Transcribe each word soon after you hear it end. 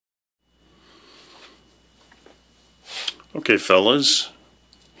Okay fellas,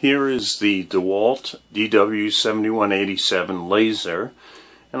 here is the DeWalt DW7187 laser,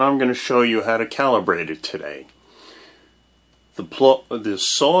 and I'm going to show you how to calibrate it today. The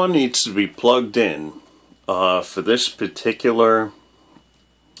saw needs to be plugged in for this particular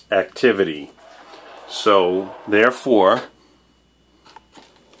activity. So therefore,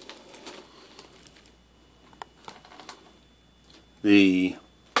 the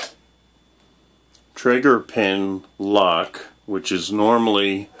trigger pin lock, which is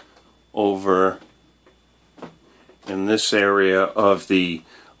normally over in this area of the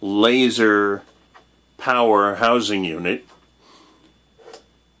laser power housing unit,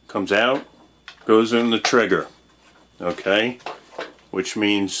 comes out, goes in the trigger, okay, which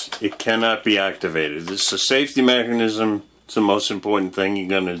means it cannot be activated. This is a safety mechanism. It's the most important thing you're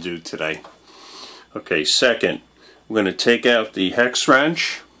going to do today. Okay, second, we're going to take out the hex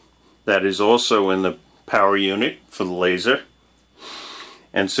wrench that is also in the power unit for the laser,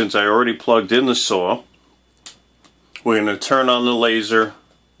 and since I already plugged in the saw, we're going to turn on the laser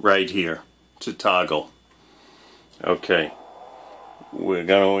right here to toggle. Okay, we're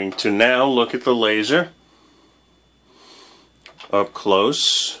going to now look at the laser up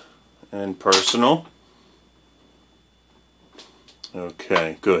close and personal.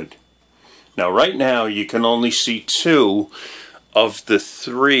 Okay, good. Now right now you can only see two of the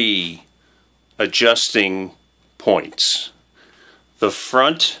three adjusting points. The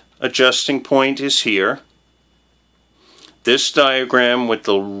front adjusting point is here. This diagram with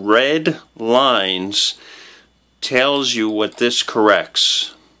the red lines tells you what this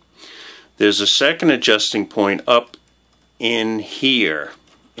corrects. There's a second adjusting point up in here,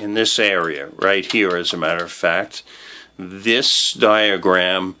 in this area, right here as a matter of fact. This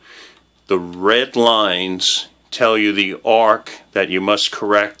diagram, the red lines tell you the arc that you must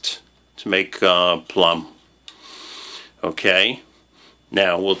correct to make plumb. Okay,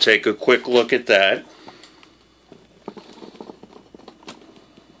 now we'll take a quick look at that.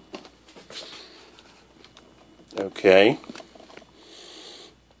 Okay,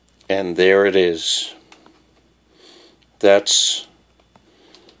 and there it is. That's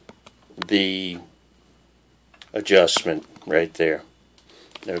the adjustment right there.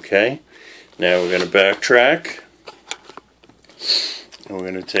 Okay, now we're going to backtrack and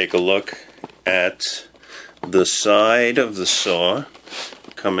we're going to take a look at the side of the saw.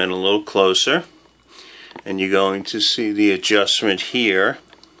 Come in a little closer and you're going to see the adjustment here,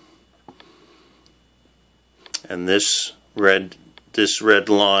 and this red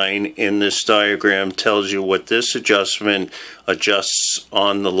line in this diagram tells you what this adjustment adjusts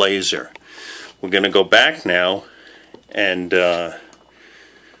on the laser. We're going to go back now and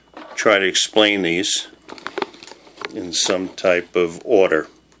try to explain these in some type of order.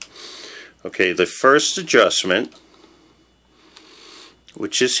 Okay, the first adjustment,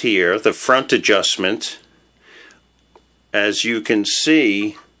 which is here, the front adjustment, as you can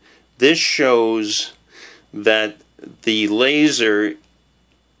see, this shows that the laser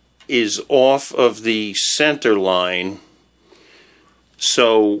is off of the center line.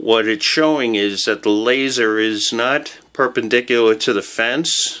 So what it's showing is that the laser is not perpendicular to the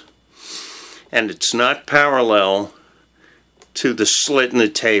fence, and it's not parallel to the slit in the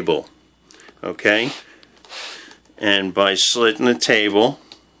table. Okay, and by slit in the table,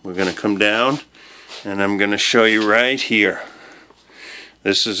 we're going to come down and I'm going to show you right here.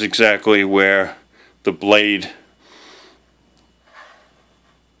 This is exactly where the blade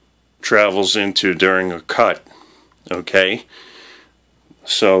travels into during a cut. Okay,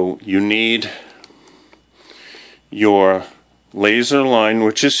 so you need your laser line,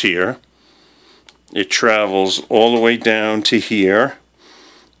 which is here. It travels all the way down to here,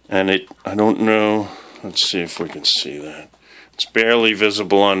 and I don't know, let's see if we can see that. It's barely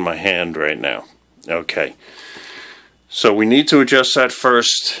visible on my hand right now. Okay, so we need to adjust that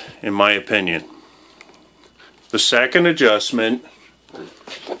first, in my opinion. The second adjustment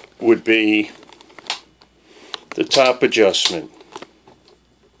would be the top adjustment,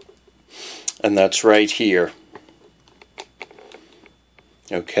 and that's right here.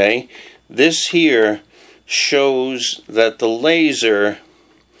 Okay, this here shows that the laser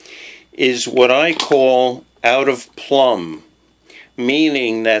is what I call out of plumb,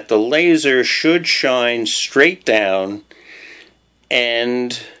 meaning that the laser should shine straight down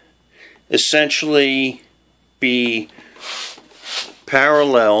and essentially be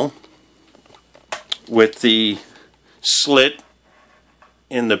parallel with the slit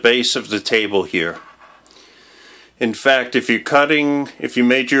in the base of the table here. In fact, if you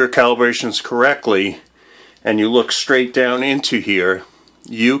made your calibrations correctly and you look straight down into here,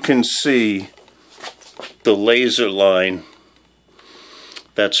 you can see the laser line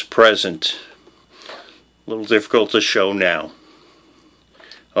that's present. A little difficult to show now.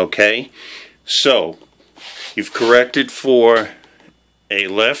 Okay, so you've corrected for a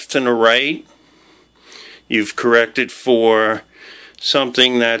left and a right. You've corrected for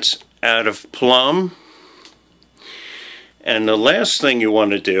something that's out of plumb. And the last thing you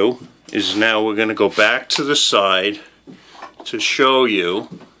want to do is now we're going to go back to the side to show you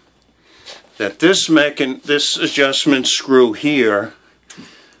that this adjustment screw here,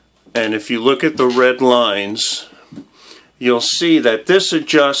 and if you look at the red lines, you'll see that this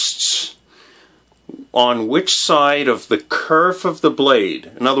adjusts on which side of the kerf of the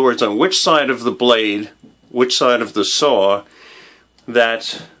blade. In other words, on which side of the blade, which side of the saw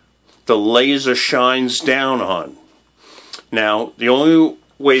that the laser shines down on. Now, the only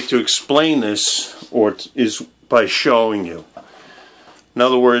way to explain this is by showing you. In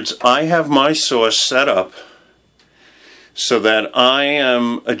other words, I have my saw set up so that I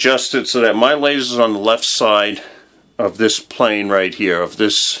am adjusted so that my laser is on the left side of this plane right here, of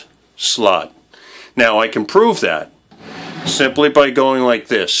this slot. Now, I can prove that simply by going like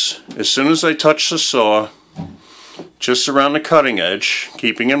this. As soon as I touch the saw, just around the cutting edge,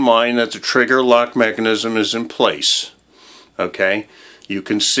 keeping in mind that the trigger lock mechanism is in place, okay, you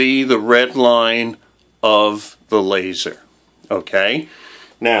can see the red line of the laser. Okay,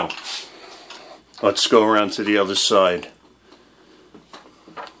 now let's go around to the other side.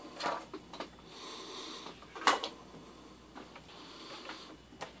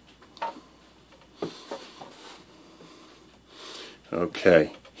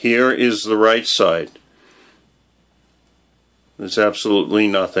 Okay, here is the right side. There's absolutely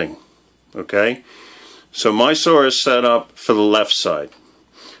nothing. Okay, so my saw is set up for the left side.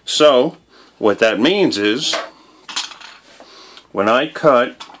 So what that means is when I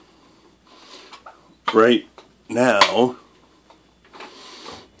cut right now,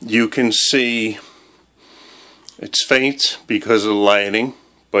 you can see it's faint because of the lighting,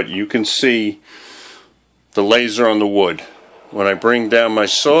 but you can see the laser on the wood. When I bring down my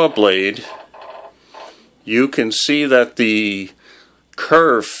saw blade, you can see that the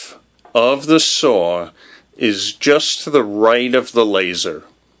kerf of the saw is just to the right of the laser.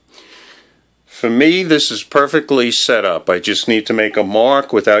 For me, this is perfectly set up. I just need to make a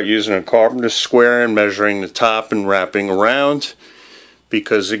mark without using a carpenter's square and measuring the top and wrapping around.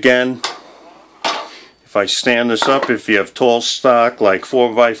 Because again, if I stand this up, if you have tall stock like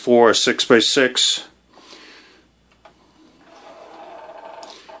 4x4 or 6x6,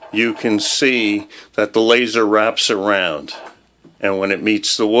 you can see that the laser wraps around. And when it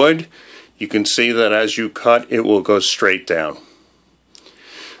meets the wood, you can see that as you cut, it will go straight down.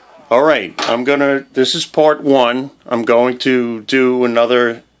 Alright, this is part 1. I'm going to do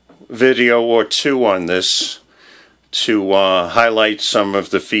another video or 2 on this to highlight some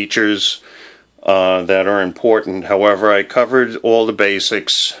of the features that are important. However, I covered all the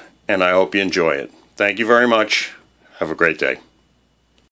basics, and I hope you enjoy it. Thank you very much. Have a great day.